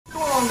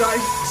on,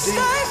 guys. See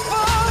you.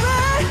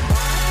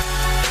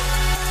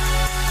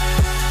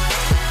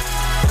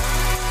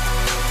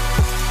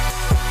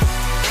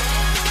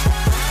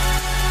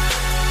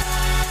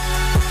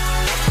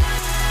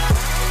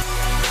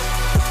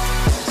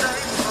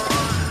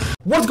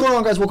 What's going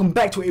on, guys? Welcome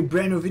back to a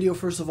brand new video.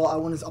 First of all, I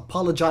want to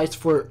apologize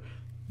for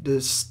the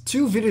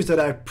 2 videos that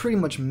I pretty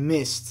much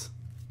missed.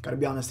 Gotta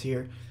be honest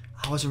here,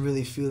 I wasn't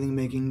really feeling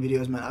making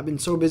videos, man. I've been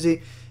so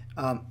busy.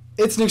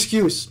 It's an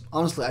excuse.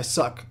 Honestly, I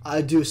suck.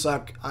 I do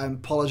suck. I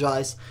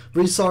apologize.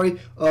 Really sorry.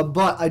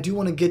 But I do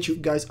want to get you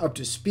guys up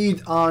to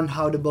speed on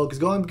how the bulk is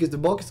going, because the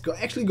bulk is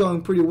actually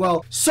going pretty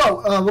well.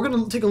 So we're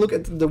gonna take a look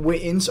at the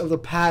weigh-ins of the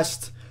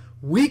past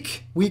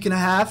week and a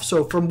half.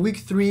 So from week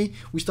 3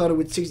 we started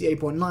with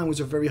 68.9, was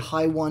a very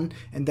high one,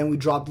 and then we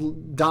dropped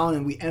down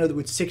and we ended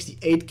with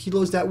 68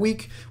 kilos that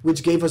week,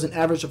 which gave us an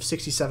average of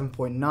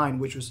 67.9,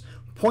 which was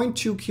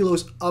 0.2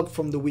 kilos up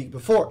from the week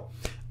before,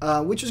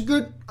 which is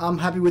good. I'm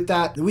happy with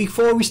that. The week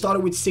 4 we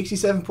started with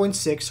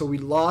 67.6, so we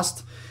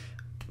lost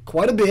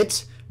quite a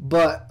bit,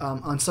 but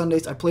on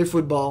Sundays I play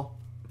football.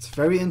 It's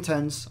very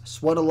intense. I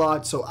sweat a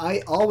lot, so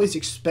I always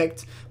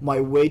expect my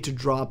weight to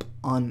drop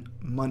on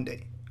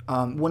Monday.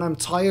 When I'm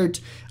tired,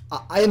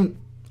 I'm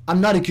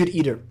not a good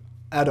eater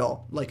at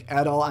all. Like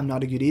at all, I'm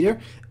not a good eater.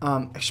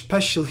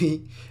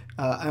 Especially,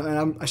 and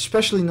I'm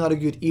especially not a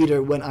good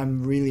eater when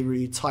I'm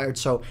really tired.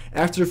 So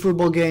after the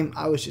football game,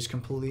 I'm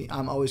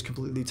always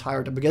completely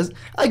tired because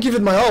I give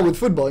it my all with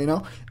football, you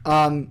know.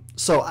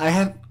 So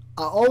I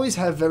always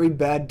have very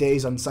bad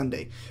days on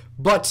Sunday.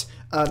 But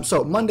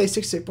so Monday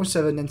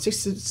 68.7 and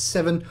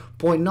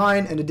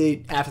 67.9, and the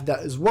day after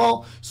that as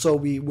well. So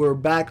we were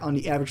back on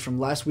the average from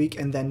last week,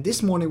 and then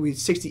this morning we had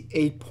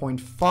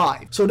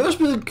 68.5. So there's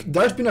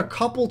been a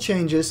couple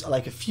changes,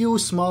 like a few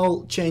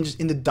small changes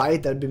in the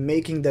diet that I've been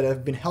making that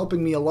have been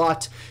helping me a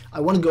lot.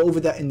 I want to go over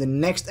that in the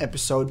next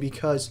episode,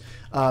 because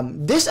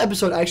this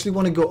episode I actually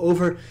want to go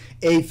over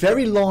a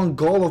very long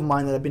goal of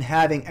mine that I've been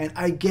having, and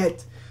I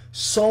get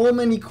so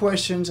many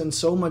questions and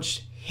so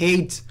much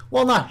hate,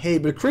 well, not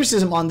hate, but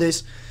criticism on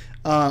this,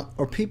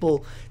 or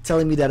people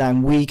telling me that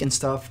I'm weak and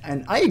stuff.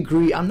 And I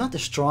agree, I'm not the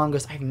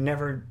strongest. I've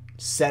never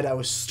said I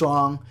was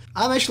strong.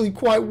 I'm actually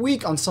quite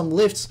weak on some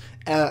lifts,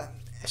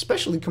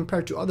 especially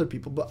compared to other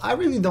people, but I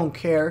really don't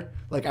care.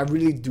 Like, I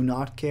really do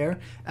not care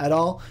at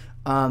all.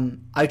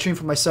 I train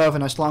for myself,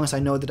 and as long as I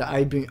know that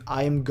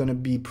I am gonna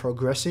be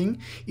progressing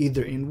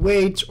either in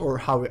weight or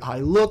how I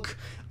look,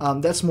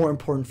 that's more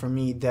important for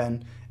me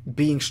than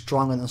being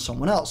stronger than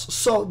someone else.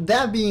 So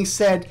that being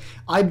said,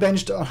 I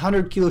benched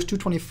 100 kilos,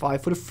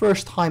 225 for the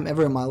first time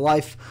ever in my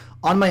life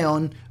on my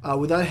own,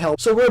 without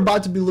help. So we're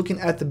about to be looking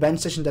at the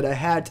bench session that I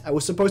had. I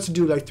was supposed to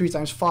do like 3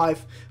 times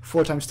 5,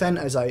 4 times 10,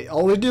 as I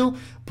always do,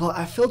 but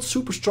I felt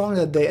super strong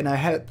that day, and I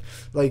had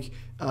like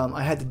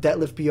I had the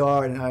deadlift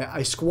PR, and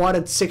I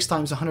squatted 6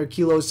 times 100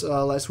 kilos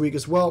last week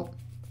as well,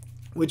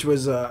 which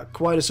was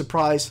quite a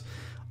surprise.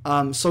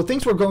 So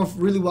things were going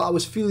really well. I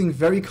was feeling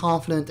very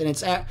confident, and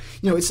it's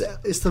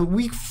the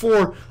week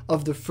 4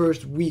 of the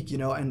first week, you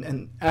know,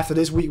 and after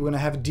this week we're gonna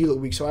have a dealer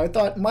week. So I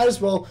thought might as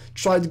well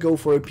try to go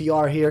for a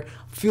PR here.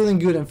 Feeling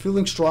good and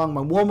feeling strong.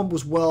 My warm up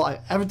was well.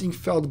 Everything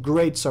felt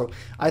great. So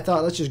I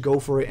thought let's just go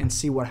for it and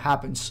see what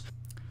happens.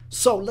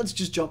 So let's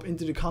just jump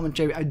into the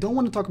commentary. I don't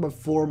want to talk about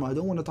form. I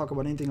don't want to talk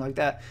about anything like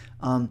that.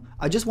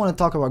 I just want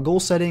to talk about goal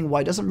setting,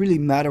 why it doesn't really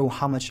matter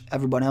how much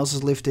everyone else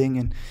is lifting.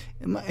 And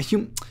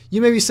you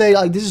maybe say,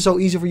 like, this is so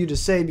easy for you to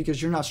say because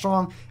you're not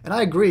strong. And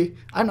I agree.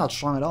 I'm not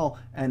strong at all.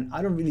 And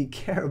I don't really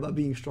care about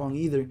being strong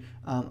either.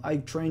 I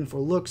train for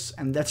looks,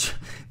 and that's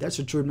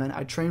the truth, man.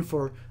 I train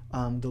for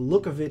the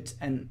look of it.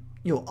 And,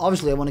 you know,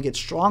 obviously I want to get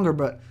stronger,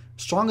 but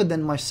stronger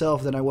than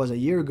myself than I was a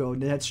year ago.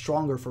 That's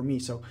stronger for me.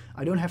 So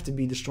I don't have to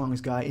be the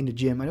strongest guy in the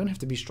gym. I don't have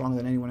to be stronger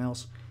than anyone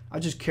else. I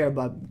just care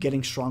about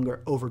getting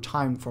stronger over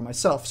time for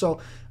myself. So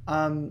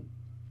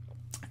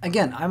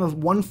again, I'm a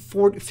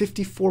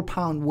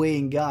 54-pound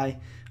weighing guy.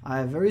 I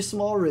have a very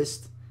small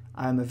wrist.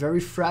 I'm a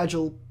very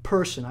fragile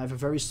person. I have a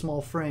very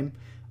small frame.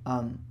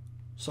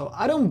 So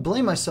I don't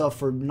blame myself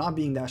for not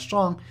being that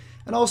strong.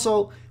 And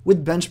also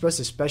with bench press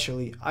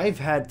especially, I've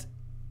had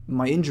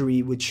my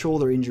injury with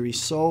shoulder injury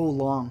so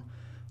long.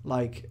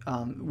 Like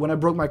when I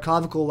broke my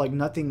clavicle, like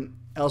nothing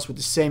else was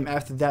the same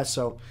after that.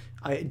 So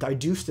I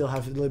do still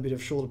have a little bit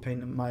of shoulder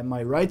pain.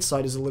 My right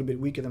side is a little bit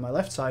weaker than my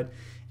left side.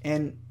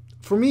 And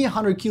for me,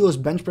 100 kilos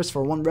bench press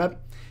for 1 rep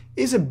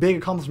is a big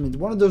accomplishment.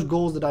 One of those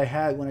goals that I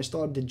had when I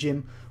started the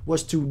gym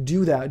was to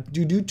do that,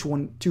 do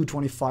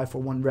 225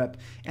 for 1 rep.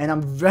 And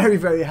I'm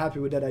very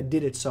happy with that. I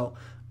did it. So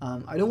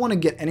I don't want to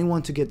get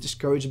anyone to get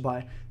discouraged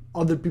by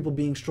other people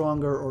being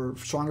stronger or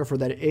stronger for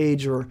that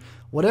age or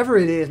whatever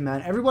it is,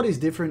 man. Everybody's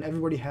different.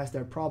 Everybody has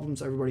their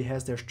problems. Everybody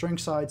has their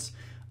strength sides,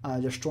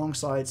 their strong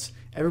sides.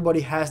 Everybody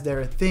has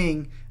their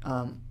thing.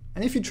 And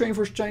if you train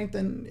for strength,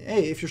 then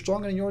hey, if you're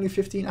stronger and you're only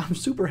 15, I'm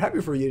super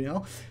happy for you, you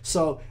know.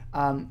 So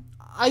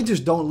I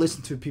just don't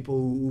listen to people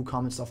who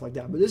comment stuff like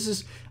that. But this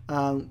is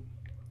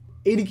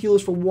 80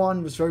 kilos for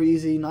 1 was very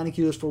easy. 90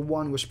 kilos for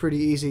 1 was pretty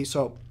easy.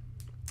 So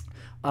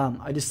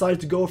I decided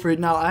to go for it.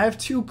 Now, I have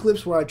 2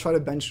 clips where I try to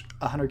bench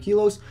 100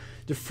 kilos.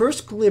 The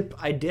first clip,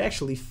 I did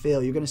actually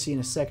fail. You're going to see in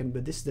a second,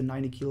 but this is the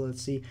 90 kilo.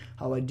 Let's see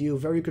how I do.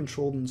 Very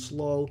controlled and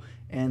slow,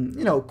 and,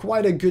 you know,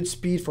 quite a good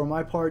speed for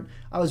my part.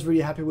 I was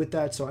really happy with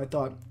that, so I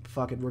thought,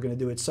 fuck it, we're going to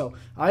do it. So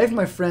I have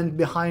my friend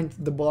behind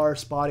the bar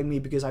spotting me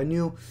because I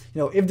knew, you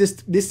know, if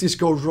this just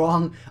goes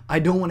wrong, I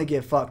don't want to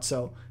get fucked.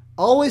 So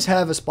always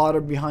have a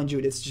spotter behind you.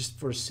 It's just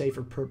for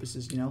safer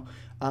purposes, you know.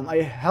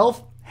 I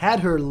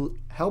had her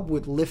help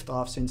with lift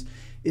off, since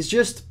it's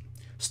just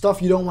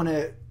stuff you don't want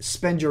to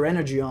spend your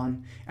energy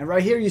on. And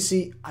right here you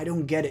see I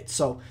don't get it.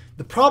 So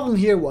the problem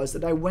here was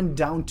that I went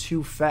down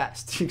too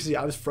fast. You can see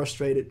I was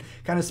frustrated,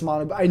 kind of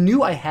smaller, but I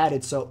knew I had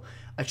it. So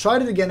I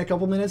tried it again a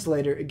couple minutes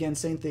later. Again,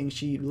 same thing.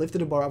 She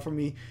lifted the bar up for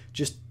me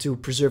just to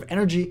preserve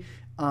energy.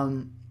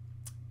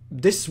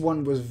 This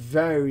one was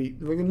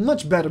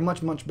much better,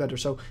 much better.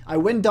 So I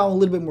went down a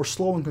little bit more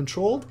slow and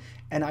controlled,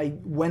 and I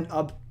went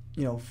up,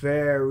 you know,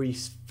 very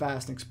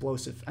fast and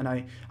explosive. And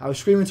I was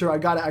screaming to her, I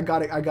got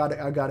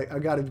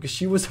it, because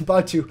she was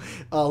about to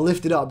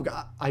lift it up.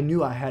 I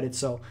knew I had it,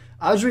 so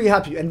I was really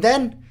happy. And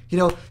then, you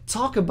know,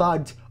 talk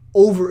about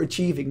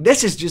overachieving.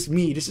 This is just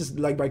me. This is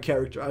like my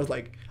character. I was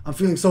like, I'm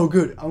feeling so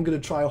good. I'm gonna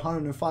try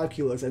 105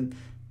 kilos, and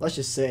let's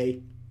just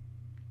say,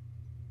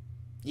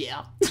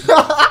 yeah.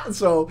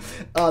 So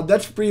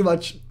that's pretty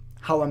much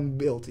how I'm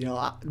built. You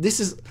know, this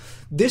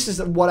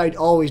is what I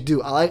always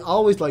do. I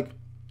always like,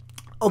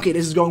 okay,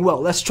 this is going well.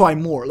 Let's try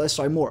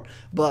more.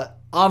 But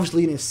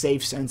obviously, in a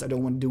safe sense, I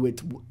don't want to do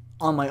it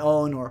on my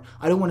own, or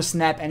I don't want to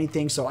snap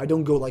anything, so I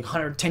don't go like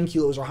 110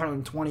 kilos or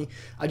 120.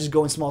 I just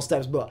go in small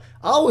steps. But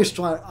I always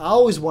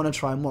want to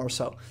try more.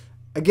 So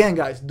again,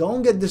 guys,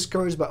 don't get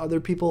discouraged by other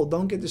people.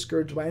 Don't get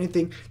discouraged by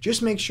anything.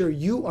 Just make sure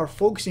you are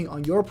focusing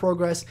on your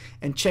progress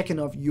and checking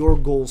off your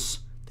goals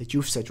that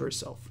you've set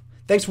yourself.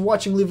 Thanks for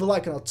watching. Leave a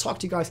like, and I'll talk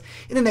to you guys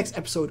in the next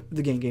episode of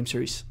the Game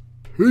series.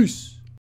 Peace.